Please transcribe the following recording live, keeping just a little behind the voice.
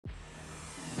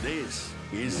This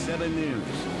is 7 News.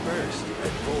 First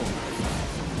at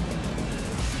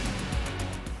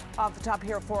 4. Off the top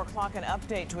here at 4 o'clock, an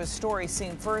update to a story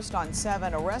seen first on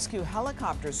 7. A rescue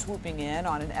helicopter swooping in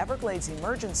on an Everglades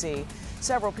emergency.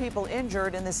 Several people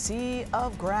injured in the sea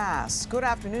of grass. Good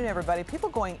afternoon, everybody. People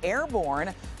going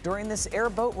airborne during this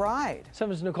airboat ride.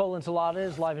 7's Nicole Ensalada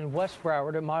is live in West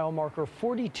Broward at mile marker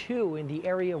 42 in the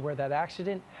area where that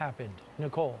accident happened.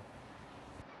 Nicole.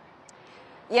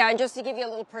 Yeah, and just to give you a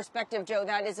little perspective, Joe,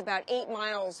 that is about 8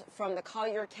 miles from the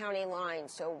Collier County line,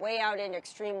 so way out in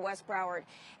extreme West Broward.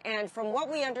 And from what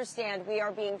we understand, we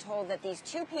are being told that these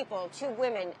two people, two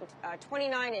women,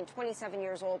 29 and 27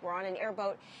 years old, were on an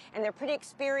airboat, and they're pretty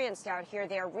experienced out here.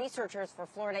 They are researchers for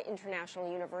Florida International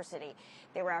University.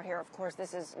 They were out here, of course,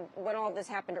 this is when all this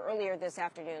happened earlier this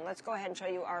afternoon. Let's go ahead and show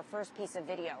you our first piece of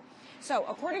video. So,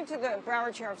 according to the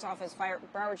Broward Sheriff's Office,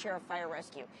 Broward Sheriff Fire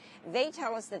Rescue, they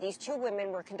tell us that these two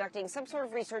women were conducting some sort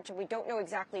of research, and we don't know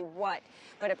exactly what,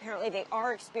 but apparently they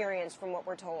are experienced from what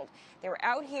we're told. They were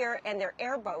out here and their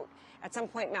airboat at some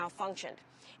point malfunctioned.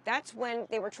 That's when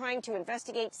they were trying to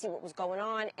investigate, see what was going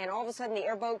on, and all of a sudden the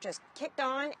airboat just kicked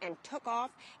on and took off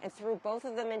and threw both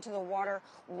of them into the water,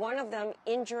 one of them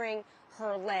injuring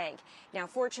her leg. Now,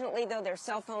 fortunately, though, their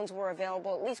cell phones were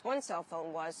available. At least one cell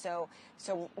phone was,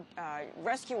 so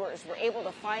rescuers were able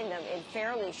to find them in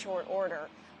fairly short order.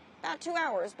 About 2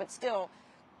 hours, but still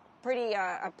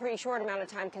a pretty short amount of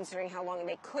time considering how long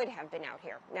they could have been out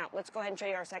here. Now, let's go ahead and show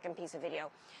you our second piece of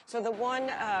video. So the one,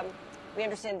 we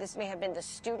understand this may have been the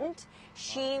student.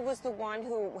 She was the one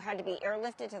who had to be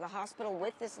airlifted to the hospital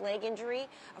with this leg injury.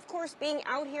 Of course, being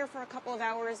out here for a couple of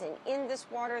hours and in this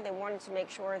water, they wanted to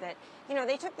make sure that, you know,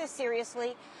 they took this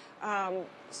seriously.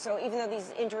 So even though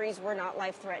these injuries were not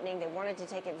life-threatening, they wanted to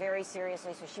take it very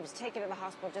seriously. So she was taken to the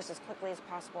hospital just as quickly as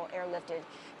possible, airlifted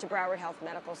to Broward Health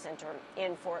Medical Center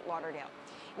in Fort Lauderdale.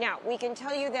 Now, we can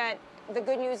tell you that the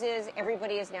good news is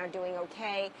everybody is now doing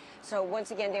okay. So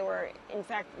once again,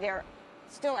 they're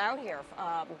still out here.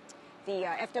 The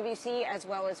FWC as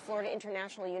well as Florida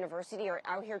International University are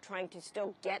out here trying to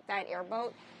still get that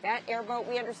airboat. That airboat,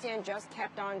 we understand, just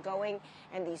kept on going,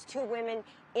 and these two women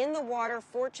in the water,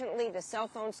 fortunately, the cell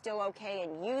phone's still okay,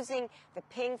 and using the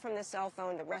ping from the cell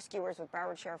phone, the rescuers with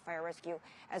Broward Sheriff Fire Rescue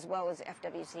as well as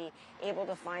FWC able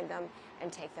to find them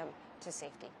and take them to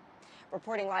safety.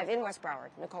 Reporting live in West Broward,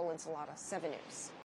 Nicole Ensalada, 7 News.